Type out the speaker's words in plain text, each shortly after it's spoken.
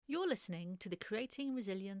You're listening to the Creating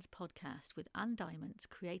Resilience podcast with Anne Diamond,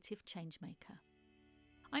 Creative Changemaker.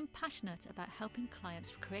 I'm passionate about helping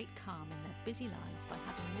clients create calm in their busy lives by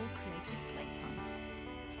having more creative playtime.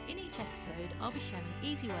 In each episode, I'll be sharing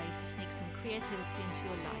easy ways to sneak some creativity into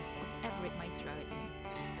your life, whatever it may throw at you.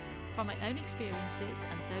 From my own experiences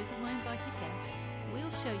and those of my invited guests,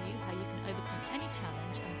 we'll show you how you can overcome any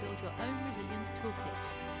challenge and build your own resilience toolkit.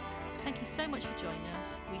 Thank you so much for joining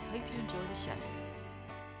us. We hope you enjoy the show.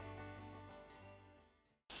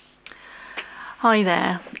 Hi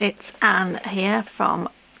there, it's Anne here from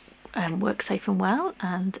Work Safe and Well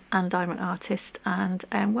and Anne Diamond Artist, and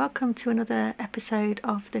welcome to another episode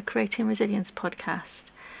of the Creating Resilience podcast.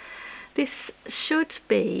 This should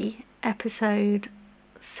be episode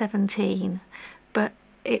 17, but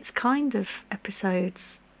it's kind of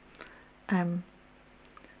episodes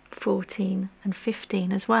 14 and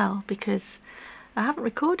 15 as well, because I haven't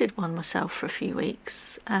recorded one myself for a few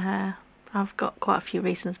weeks. I've got quite a few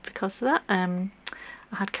reasons because of that. I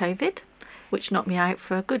had COVID, which knocked me out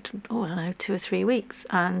for a good, 2 or 3 weeks.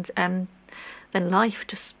 And then life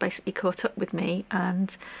just basically caught up with me,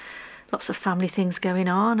 and lots of family things going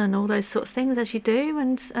on and all those sort of things, as you do.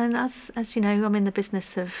 And as you know, I'm in the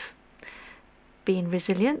business of being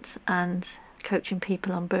resilient and coaching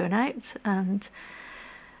people on burnout and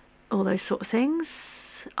all those sort of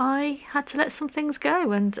things. I had to let some things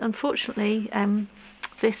go, and unfortunately,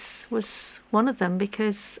 this was one of them,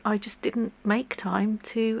 because I just didn't make time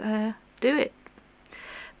to do it.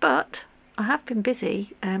 But I have been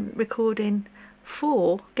busy recording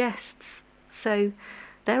 4 guests, so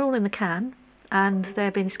they're all in the can, and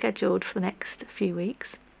they're being scheduled for the next few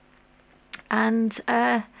weeks. And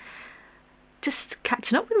just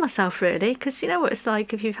catching up with myself, really, because you know what it's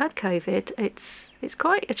like if you've had COVID. It's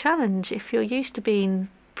quite a challenge if you're used to being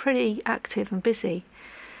pretty active and busy.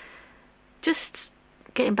 Just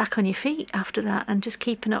getting back on your feet after that and just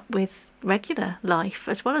keeping up with regular life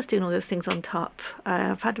as well as doing all the things on top.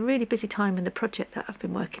 I've had a really busy time in the project that I've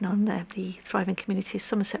been working on, the Thriving Communities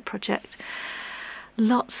Somerset project.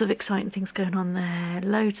 Lots of exciting things going on there,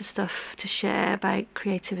 loads of stuff to share about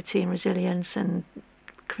creativity and resilience and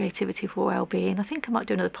creativity for well-being. I think I might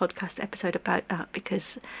do another podcast episode about that,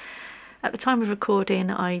 because at the time of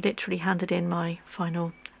recording I literally handed in my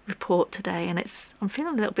final report today, and I'm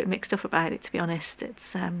feeling a little bit mixed up about it, to be honest.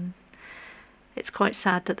 It's quite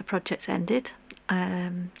sad that the project's ended.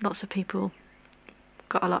 Lots of people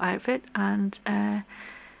got a lot out of it, and there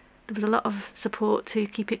was a lot of support to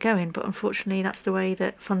keep it going, but unfortunately that's the way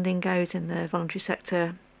that funding goes in the voluntary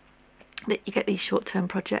sector, that you get these short-term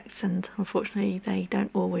projects, and unfortunately they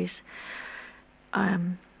don't always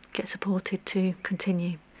get supported to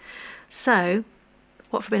continue. So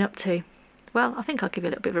what have I been up to? Well, I think I'll give you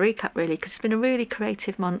a little bit of a recap, really, because it's been a really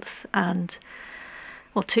creative month, and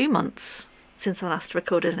 2 months since I last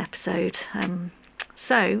recorded an episode.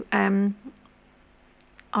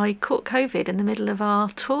 I caught COVID in the middle of our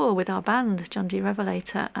tour with our band, John D.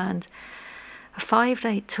 Revelator, and a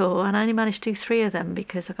 5-day tour, and I only managed to do 3 of them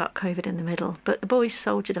because I got COVID in the middle. But the boys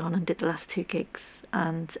soldiered on and did the last 2 gigs,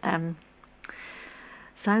 and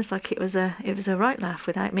sounds like it was a right laugh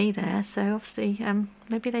without me there. So obviously,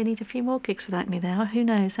 maybe they need a few more gigs without me there. Who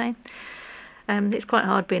knows, eh? It's quite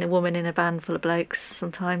hard being a woman in a band full of blokes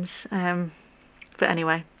sometimes. But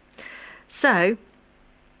anyway, so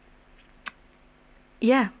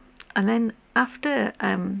yeah, and then after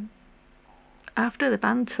the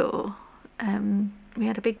band tour, we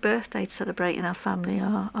had a big birthday to celebrate in our family.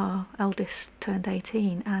 Our eldest turned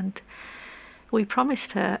 18, and we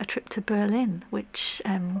promised her a trip to Berlin, which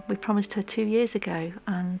we promised her 2 years ago,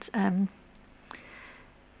 and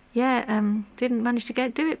didn't manage to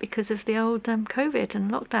do it because of the old COVID and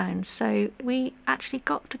lockdown. So we actually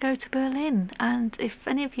got to go to Berlin, and if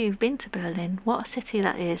any of you have been to Berlin, what a city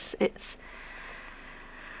that is. It's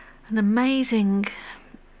an amazing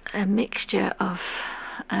mixture of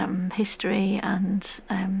history and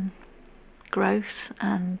growth,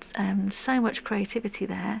 and so much creativity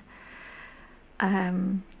there.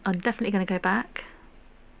 I'm definitely going to go back.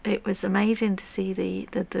 It was amazing to see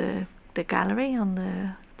the gallery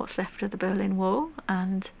on what's left of the Berlin Wall,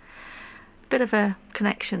 and a bit of a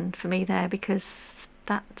connection for me there, because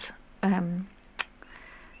that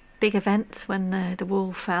big event when the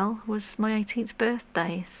wall fell was my 18th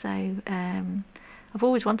birthday. So I've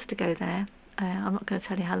always wanted to go there. I'm not going to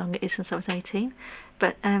tell you how long it is since I was 18,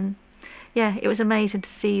 but it was amazing to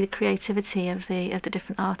see the creativity of the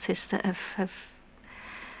different artists that have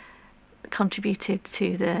contributed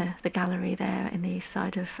to the gallery there in the east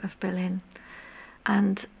side of Berlin.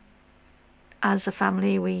 And as a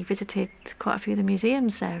family we visited quite a few of the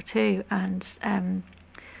museums there too, and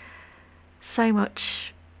so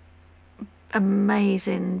much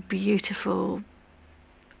amazing, beautiful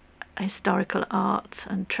historical art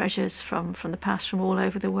and treasures from the past from all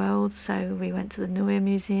over the world. So we went to the Neue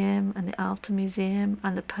Museum and the Alte Museum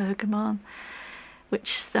and the Pergamon,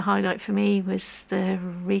 which the highlight for me was the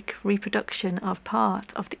reproduction of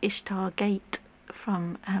part of the Ishtar Gate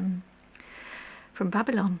from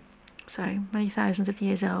Babylon. So many thousands of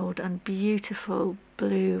years old, and beautiful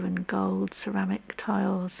blue and gold ceramic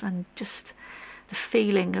tiles, and just the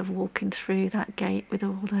feeling of walking through that gate with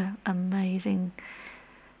all the amazing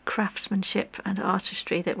craftsmanship and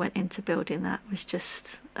artistry that went into building that was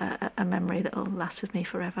just a memory that will last with me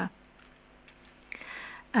forever.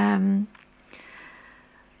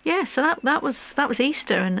 So that was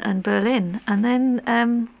Easter and Berlin, and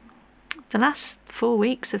then the last 4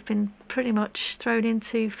 weeks have been pretty much thrown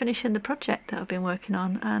into finishing the project that I've been working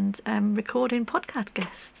on and recording podcast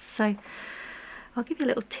guests. So I'll give you a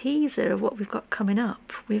little teaser of what we've got coming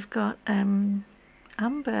up. We've got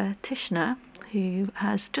Amber Tishner, who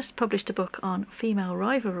has just published a book on female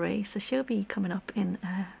rivalry, so she'll be coming up in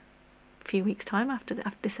a few weeks' time after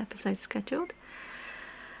this episode is scheduled.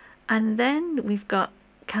 And then we've got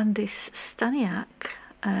Candice Staniak,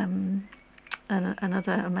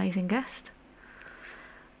 another amazing guest.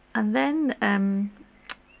 And then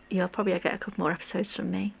you'll probably get a couple more episodes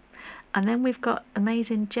from me. And then we've got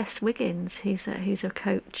amazing Jess Wiggins, who's a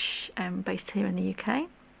coach based here in the UK.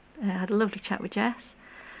 I had a lovely chat with Jess.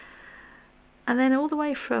 And then all the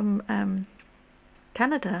way from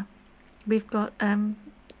Canada, we've got an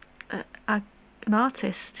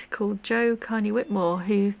artist called Jo Carney Whitmore,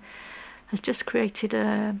 who has just created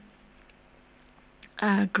a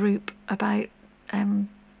group about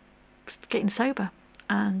getting sober.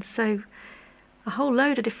 And so a whole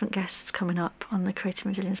load of different guests coming up on the Creative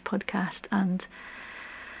Resilience podcast. And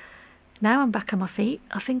now I'm back on my feet.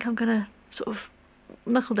 I think I'm going to sort of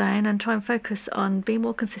knuckle down and try and focus on being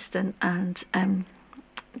more consistent and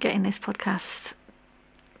getting this podcast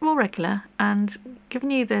more regular and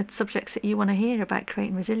giving you the subjects that you want to hear about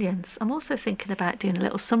creating resilience. I'm also thinking about doing a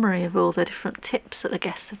little summary of all the different tips that the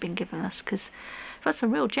guests have been giving us, because I've had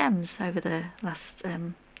some real gems over the last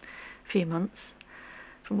few months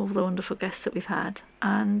from all the wonderful guests that we've had.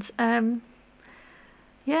 And I've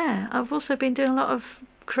also been doing a lot of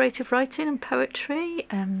creative writing and poetry.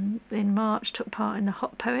 In March, took part in the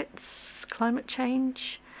Hot Poets climate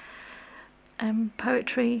change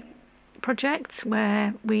poetry project,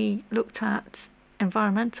 where we looked at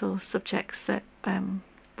environmental subjects that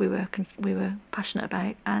we were passionate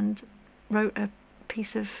about and wrote a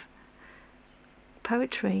piece of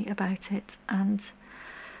poetry about it. And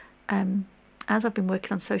as I've been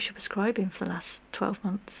working on social prescribing for the last 12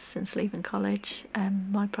 months since leaving college,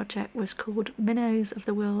 my project was called Minnows of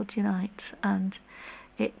the World Unite, and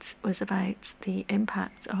it was about the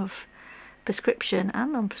impact of prescription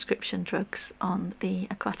and non-prescription drugs on the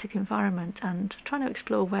aquatic environment, and trying to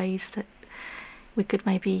explore ways that we could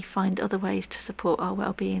maybe find other ways to support our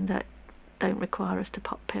well-being that don't require us to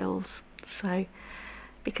pop pills. So,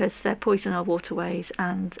 because they're poisoning our waterways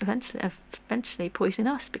and eventually poison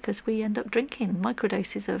us, because we end up drinking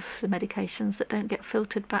microdoses of the medications that don't get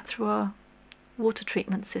filtered back through our water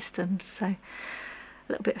treatment systems. So a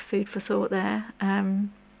little bit of food for thought there.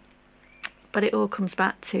 But it all comes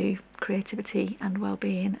back to creativity and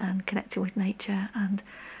well-being and connecting with nature and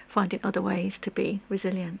finding other ways to be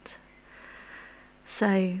resilient.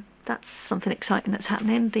 So that's something exciting that's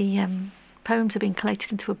happening. The poems have been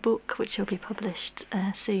collated into a book which will be published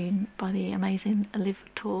soon by the amazing Liv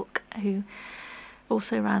Talk, who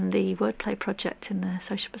also ran the wordplay project in the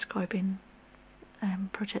social prescribing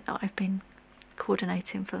project that I've been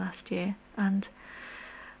coordinating for last year. And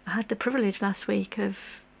I had the privilege last week of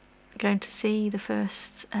going to see the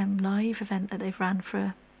first live event that they've ran for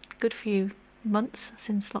a good few months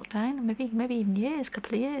since lockdown, maybe even years,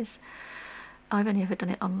 couple of years. I've only ever done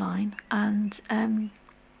it online, and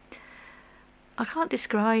I can't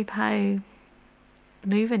describe how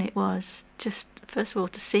moving it was, just first of all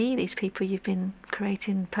to see these people you've been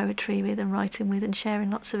creating poetry with and writing with and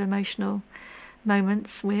sharing lots of emotional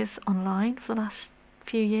moments with online for the last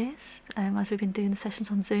few years, as we've been doing the sessions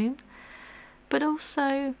on Zoom, but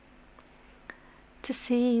also to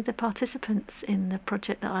see the participants in the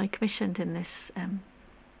project that I commissioned in this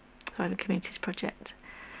Thriving Communities project,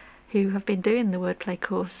 who have been doing the wordplay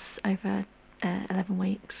course over 11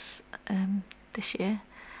 weeks this year,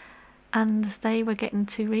 and they were getting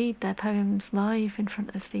to read their poems live in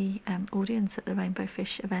front of the audience at the Rainbow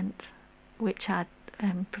Fish event, which had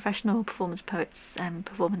professional performance poets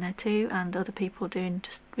performing there too, and other people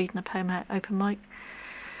just reading a poem out open mic.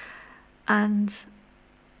 And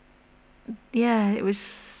yeah, it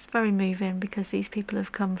was very moving because these people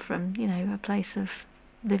have come from, a place of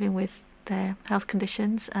living with their health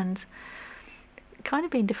conditions and kind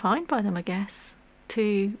of being defined by them, I guess,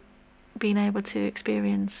 to being able to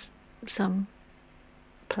experience some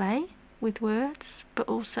play with words, but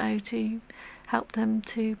also to help them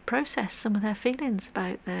to process some of their feelings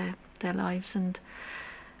about their lives and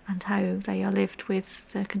how they are lived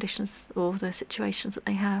with the conditions or the situations that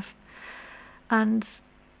they have. And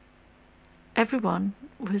everyone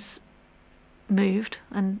was moved,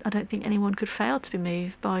 and I don't think anyone could fail to be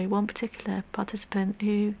moved by one particular participant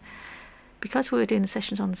who, because we were doing the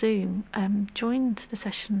sessions on Zoom, joined the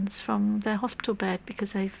sessions from their hospital bed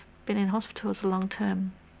because they've been in hospital as a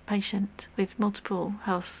long-term patient with multiple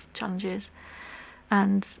health challenges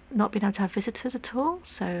and not being able to have visitors at all.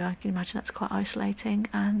 So I can imagine that's quite isolating.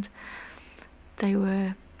 And they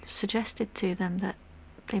were suggested to them that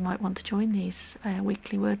they might want to join these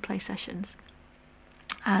weekly wordplay sessions.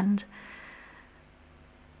 And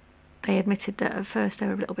they admitted that at first they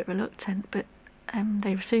were a little bit reluctant, but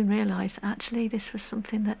they soon realised that actually this was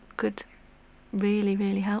something that could really,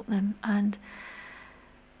 really help them. And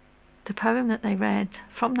the poem that they read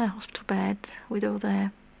from their hospital bed with all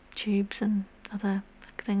their tubes and other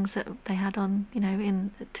things that they had on,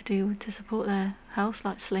 in to support their health,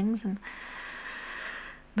 like slings and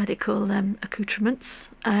medical accoutrements,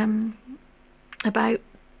 about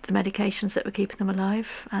the medications that were keeping them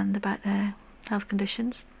alive and about their health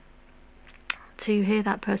conditions. To hear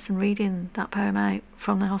that person reading that poem out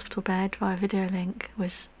from their hospital bed via video link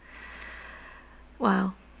was,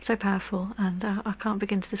 wow, so powerful, and I can't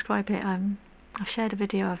begin to describe it. I've shared a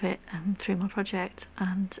video of it through my project,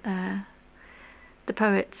 and the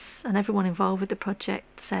poets and everyone involved with the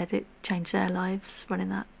project said it changed their lives running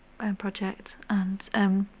that project.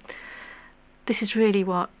 And this is really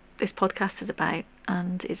what this podcast is about,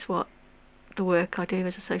 and it's what the work I do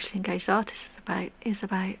as a socially engaged artist is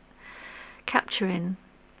about capturing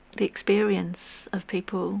the experience of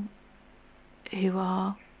people who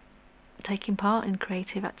are taking part in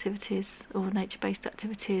creative activities or nature-based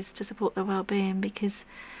activities to support their well-being, because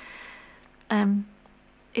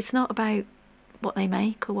it's not about what they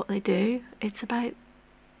make or what they do, it's about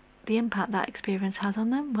the impact that experience has on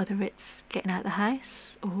them, whether it's getting out of the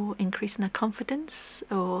house or increasing their confidence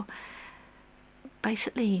or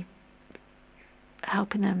basically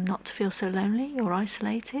helping them not to feel so lonely or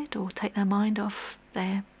isolated or take their mind off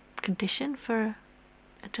their condition for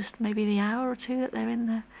just maybe the hour or two that they're in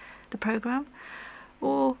the programme,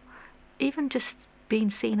 or even just being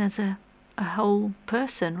seen as a whole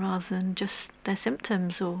person rather than just their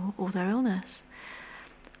symptoms or their illness.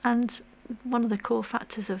 And one of the core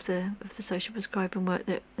factors of the social prescribing work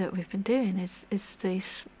that we've been doing is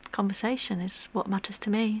this conversation is what matters to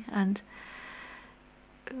me, and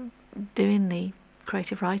doing the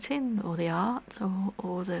creative writing or the art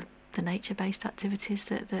or the nature-based activities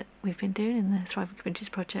that we've been doing in the Thriving Communities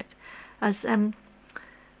Project has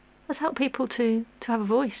helped people to have a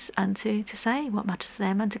voice and to say what matters to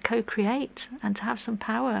them and to co-create and to have some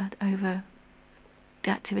power over the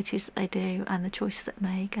activities that they do and the choices that they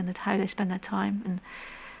make and how they spend their time and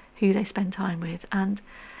who they spend time with. And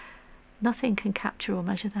nothing can capture or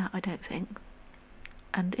measure that, I don't think.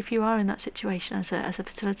 And if you are in that situation as a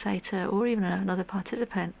facilitator or even another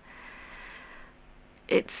participant,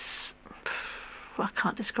 I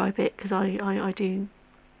can't describe it, because I do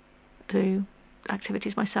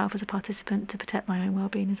activities myself as a participant to protect my own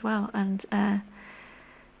well-being as well. And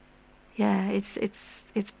it's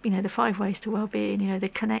the 5 ways to well-being, the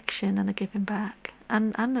connection and the giving back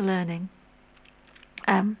and the learning.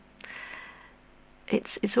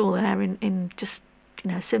 It's all there in just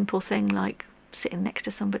a simple thing like sitting next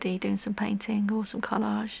to somebody doing some painting or some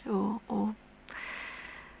collage or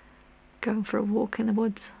going for a walk in the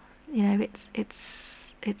woods.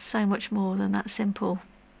 It's so much more than that simple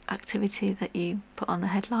activity that you put on the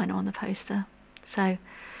headline or on the poster. So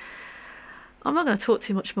I'm not going to talk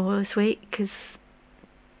too much more this week, because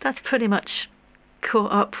that's pretty much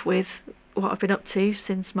caught up with what I've been up to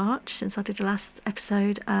since March, since I did the last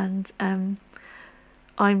episode, and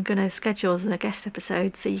I'm going to schedule the guest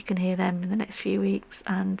episodes so you can hear them in the next few weeks,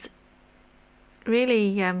 and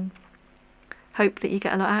really hope that you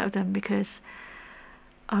get a lot out of them, because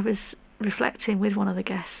I was reflecting with one of the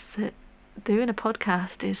guests that doing a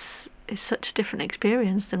podcast is such a different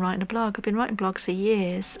experience than writing a blog. I've been writing blogs for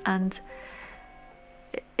years, and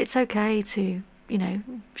it's okay to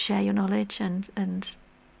share your knowledge and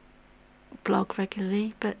blog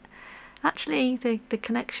regularly, but actually the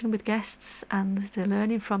connection with guests and the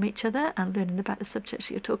learning from each other and learning about the subjects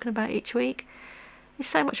that you're talking about each week is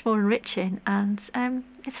so much more enriching, and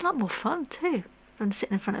it's a lot more fun too than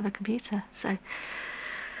sitting in front of a computer. So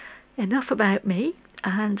enough about me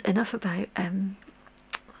and enough about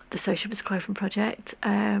the Social Prescribing Project.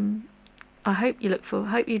 I hope you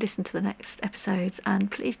listen to the next episodes, and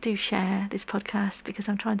please do share this podcast, because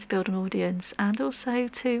I'm trying to build an audience, and also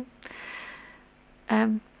to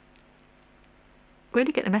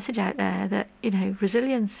really get the message out there that,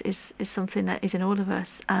 resilience is something that is in all of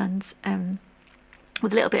us, and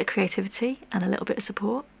with a little bit of creativity and a little bit of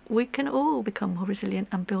support, we can all become more resilient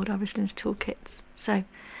and build our resilience toolkits. So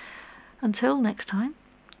until next time,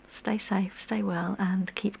 stay safe, stay well,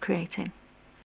 and keep creating.